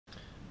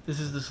This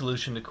is the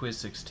solution to quiz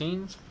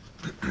 16. So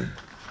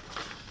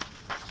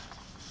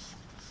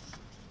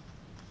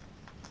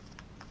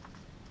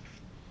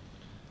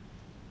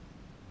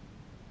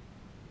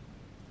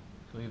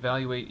we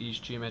evaluate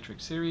each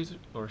geometric series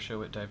or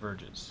show it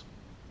diverges.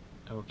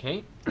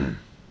 Okay.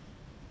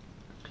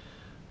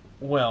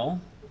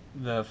 Well,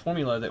 the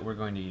formula that we're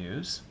going to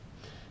use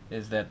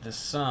is that the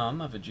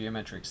sum of a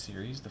geometric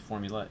series, the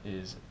formula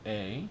is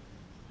A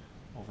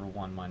over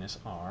 1 minus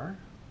R,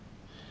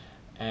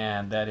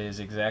 and that is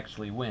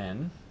exactly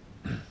when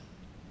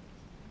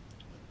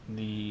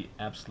the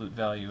absolute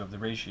value of the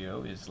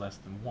ratio is less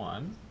than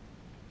 1.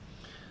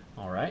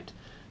 Alright,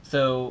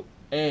 so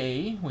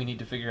A, we need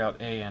to figure out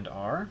A and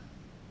R.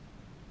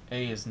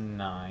 A is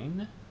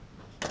 9,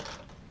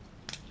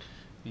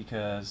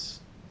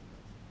 because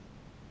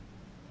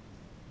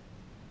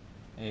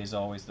A is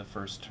always the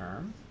first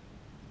term.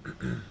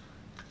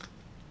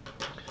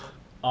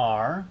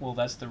 R, well,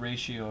 that's the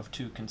ratio of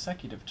two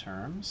consecutive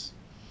terms.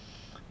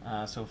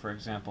 So for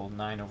example,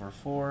 9 over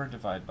 4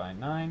 divided by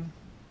 9,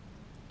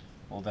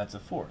 well, that's a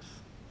fourth.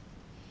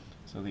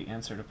 So the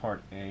answer to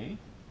part A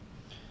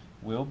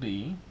will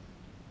be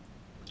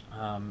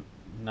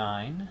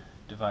 9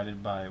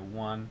 divided by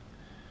 1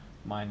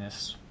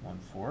 minus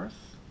 1/4.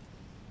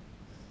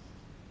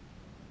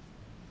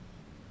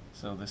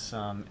 So the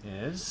sum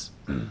is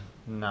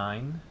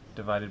 9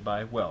 divided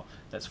by, well,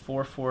 that's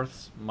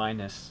 4/4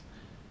 minus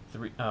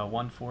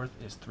 1/4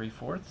 is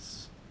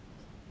 3/4.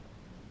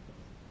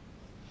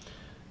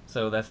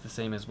 So that's the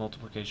same as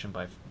multiplication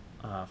by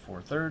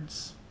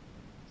 4/3.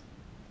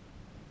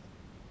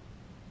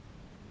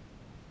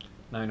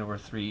 9 over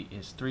 3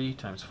 is 3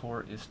 times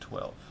 4 is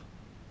 12.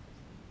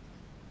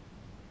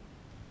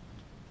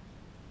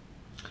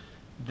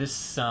 This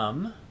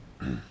sum,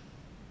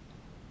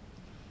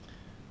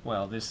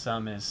 well, this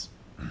sum is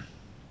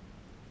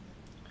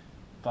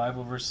 5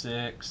 over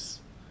 6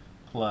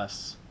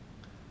 plus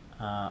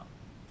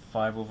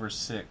 5 over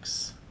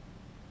 6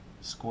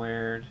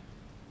 squared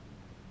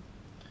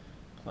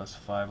plus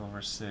 5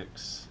 over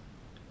 6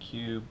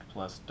 cubed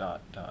plus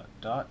dot dot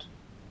dot.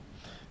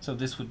 So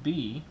this would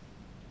be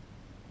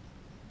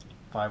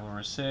 5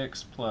 over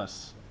 6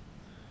 plus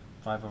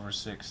 5 over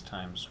 6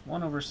 times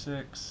 1 over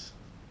 6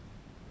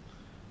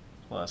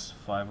 plus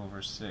 5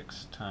 over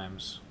 6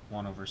 times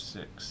 1 over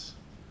 6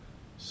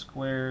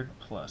 squared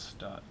plus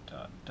dot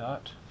dot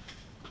dot.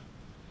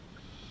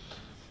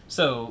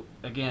 So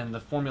again,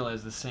 the formula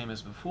is the same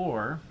as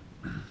before.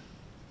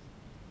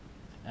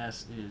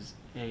 S is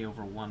A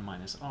over 1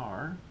 minus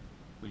R.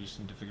 We just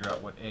need to figure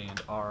out what A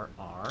and R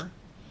are.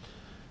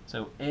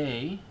 So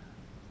A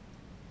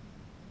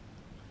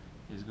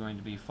is going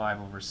to be 5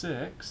 over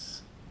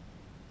 6,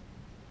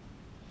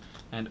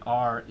 and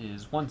R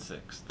is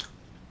 1/6.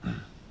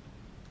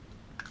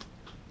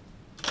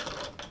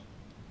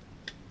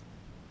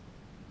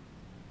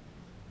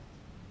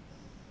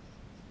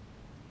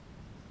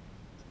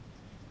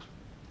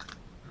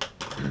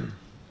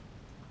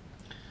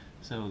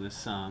 So the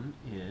sum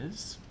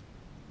is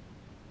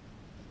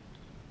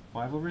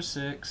 5 over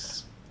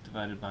 6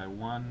 divided by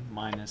 1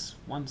 minus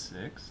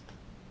 1/6.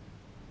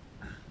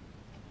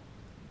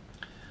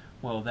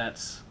 Well,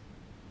 that's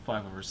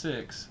 5 over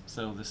 6,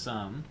 so the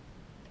sum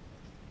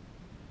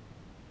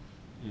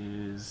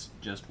is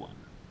just 1.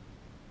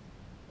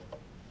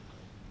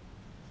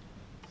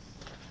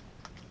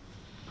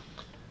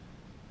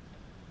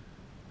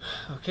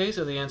 Okay,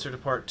 so the answer to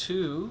part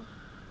 2,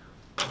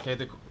 okay,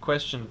 the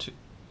question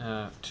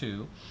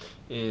 2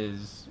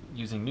 is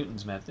using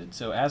Newton's method.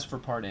 So as for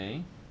part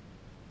A,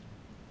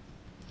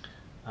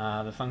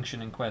 the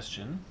function in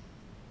question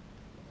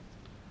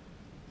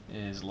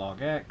is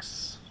log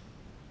x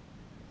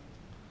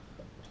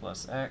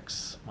plus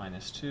x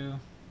minus 2.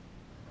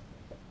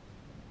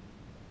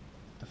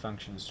 The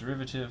function's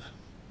derivative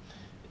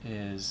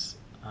is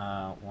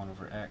 1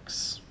 over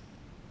x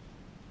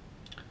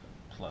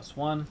plus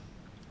 1.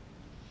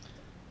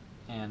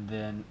 And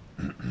then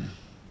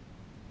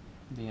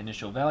the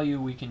initial value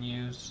we can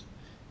use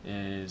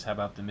is, how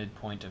about the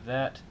midpoint of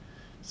that?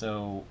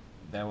 So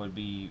that would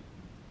be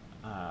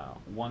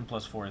 1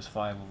 plus 4 is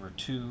 5 over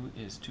 2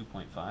 is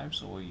 2.5,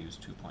 so we'll use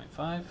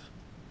 2.5.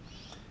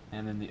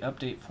 And then the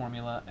update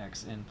formula,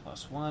 x in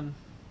plus 1,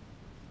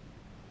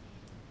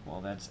 well,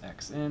 that's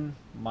x in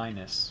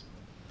minus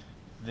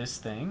this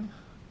thing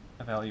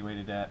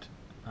evaluated at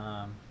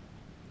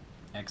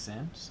x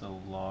in,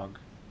 so log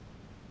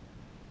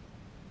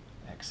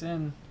x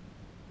in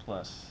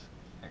plus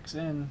x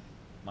in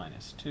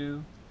minus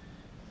 2,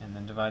 and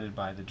then divided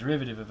by the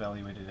derivative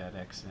evaluated at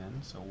x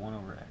in, so 1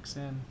 over x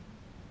in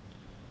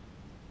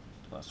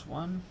plus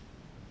 1.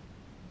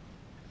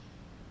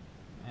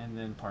 And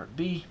then part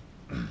B,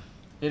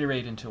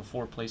 iterate until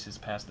 4 places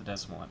past the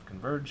decimal have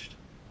converged.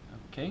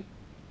 Okay.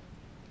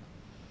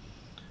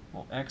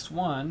 Well,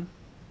 x1,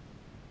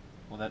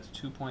 well, that's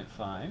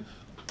 2.5.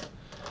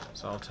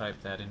 So I'll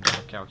type that into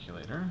the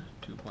calculator,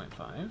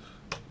 2.5.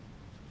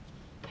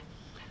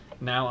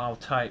 Now I'll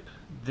type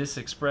this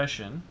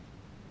expression,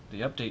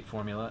 the update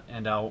formula,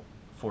 and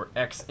for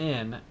x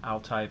in, I'll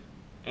type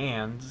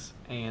ands,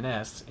 a and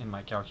s, in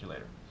my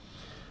calculator.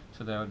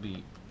 So that would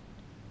be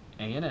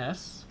a and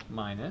s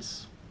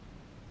minus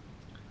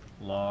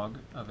log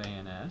of a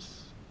and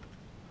s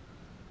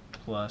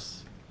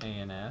plus a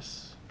and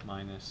s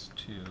minus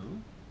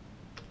 2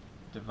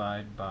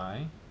 divided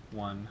by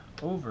 1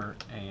 over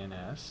a and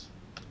s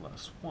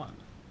plus 1.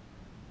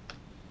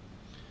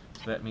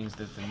 So that means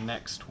that the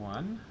next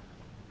one,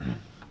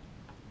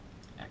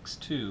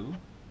 x2,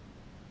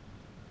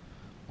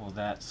 well,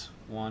 that's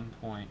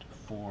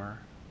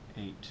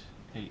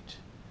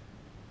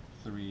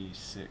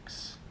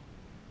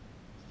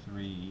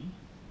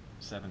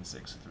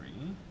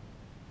 1.488363763.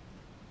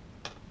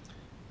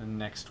 The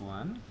next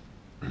one,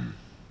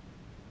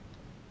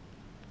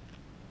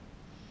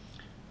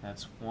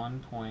 that's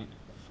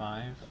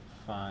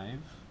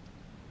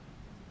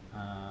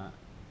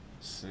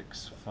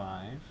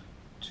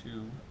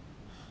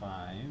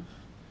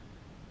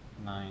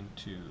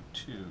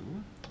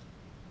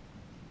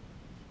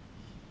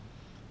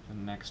The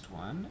next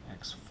one,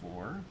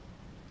 x4,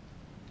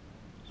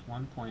 is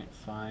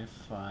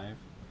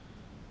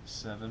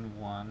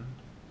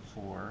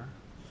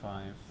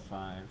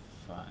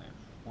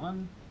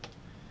 1.557145551.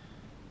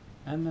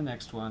 And the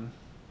next one,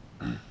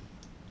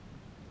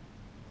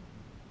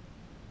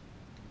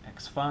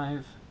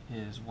 x5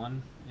 is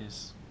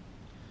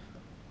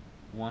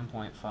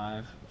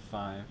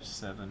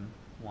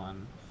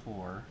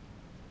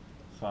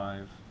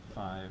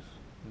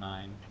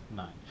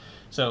 1.557145599.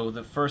 So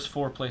the first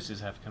four places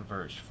have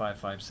converged,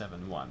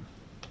 5571.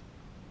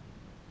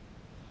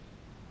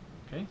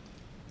 Okay,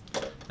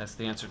 that's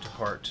the answer to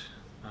part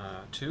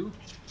 2.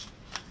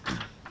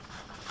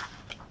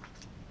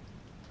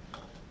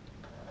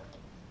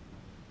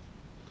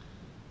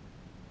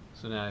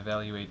 So now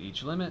evaluate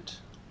each limit.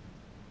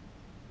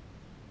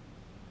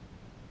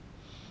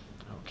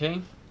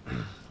 Okay,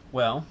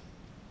 well,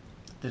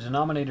 the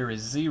denominator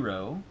is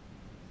 0,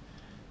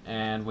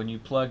 and when you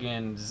plug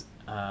in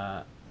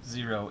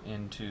 0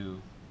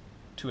 into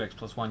 2x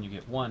plus 1, you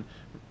get 1.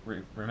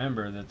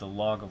 Remember that the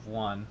log of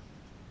 1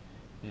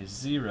 is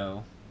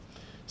 0,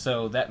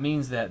 so that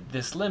means that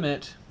this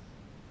limit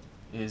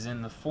is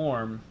in the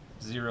form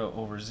 0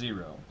 over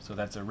 0, so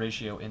that's a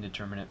ratio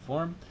indeterminate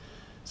form.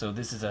 So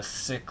this is a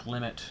sick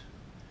limit,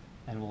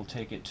 and we'll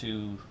take it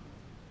to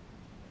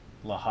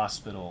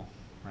L'Hospital,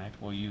 right?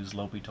 We'll use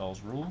L'Hopital's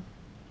rule.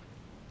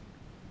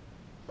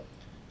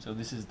 So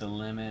this is the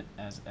limit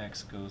as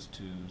x goes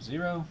to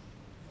 0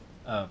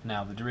 of,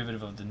 now, the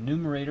derivative of the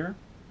numerator,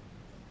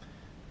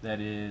 that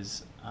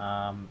is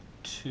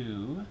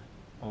 2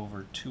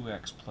 over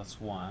 2x plus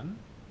 1,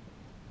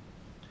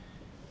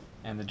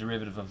 and the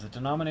derivative of the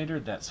denominator,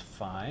 that's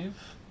 5.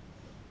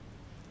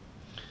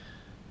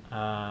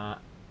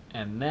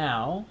 And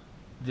now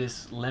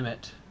this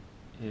limit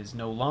is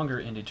no longer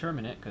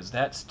indeterminate, because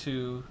that's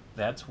 2,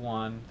 that's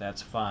 1,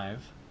 that's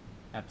 5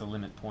 at the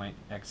limit point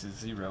x is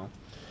 0.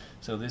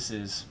 So this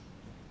is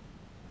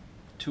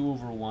 2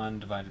 over 1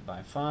 divided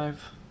by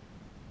 5.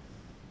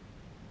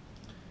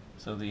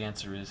 So the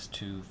answer is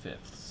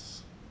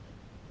 2/5.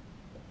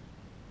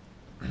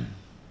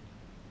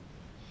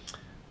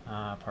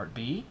 Part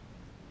B.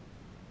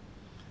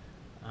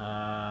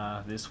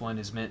 This one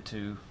is meant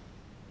to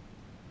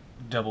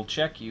double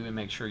check you and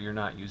make sure you're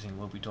not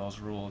using L'Hopital's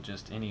rule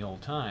just any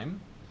old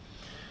time.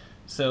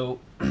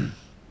 So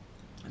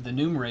the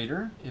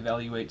numerator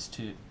evaluates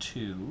to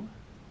 2,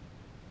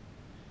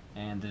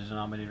 and the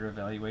denominator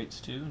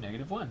evaluates to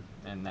 -1,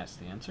 and that's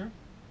the answer.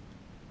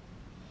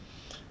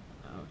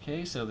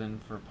 Okay, so then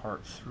for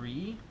part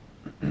 3,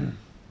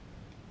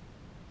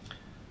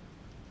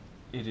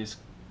 it is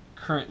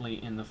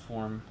currently in the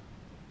form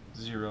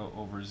 0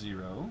 over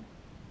 0,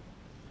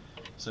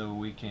 so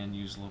we can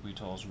use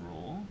L'Hopital's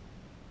rule.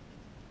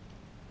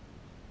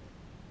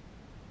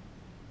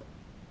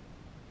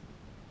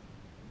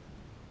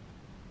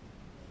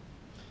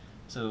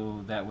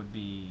 So that would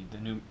be, the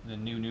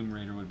new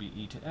numerator would be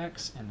e to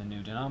x, and the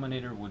new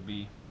denominator would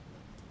be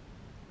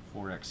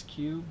 4x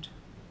cubed.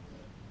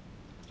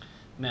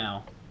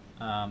 Now,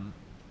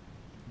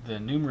 the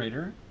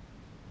numerator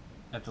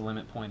at the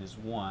limit point is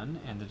 1,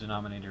 and the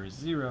denominator is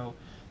 0,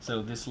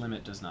 so this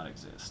limit does not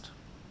exist.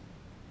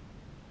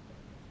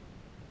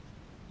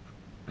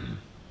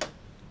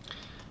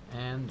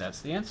 And that's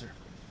the answer.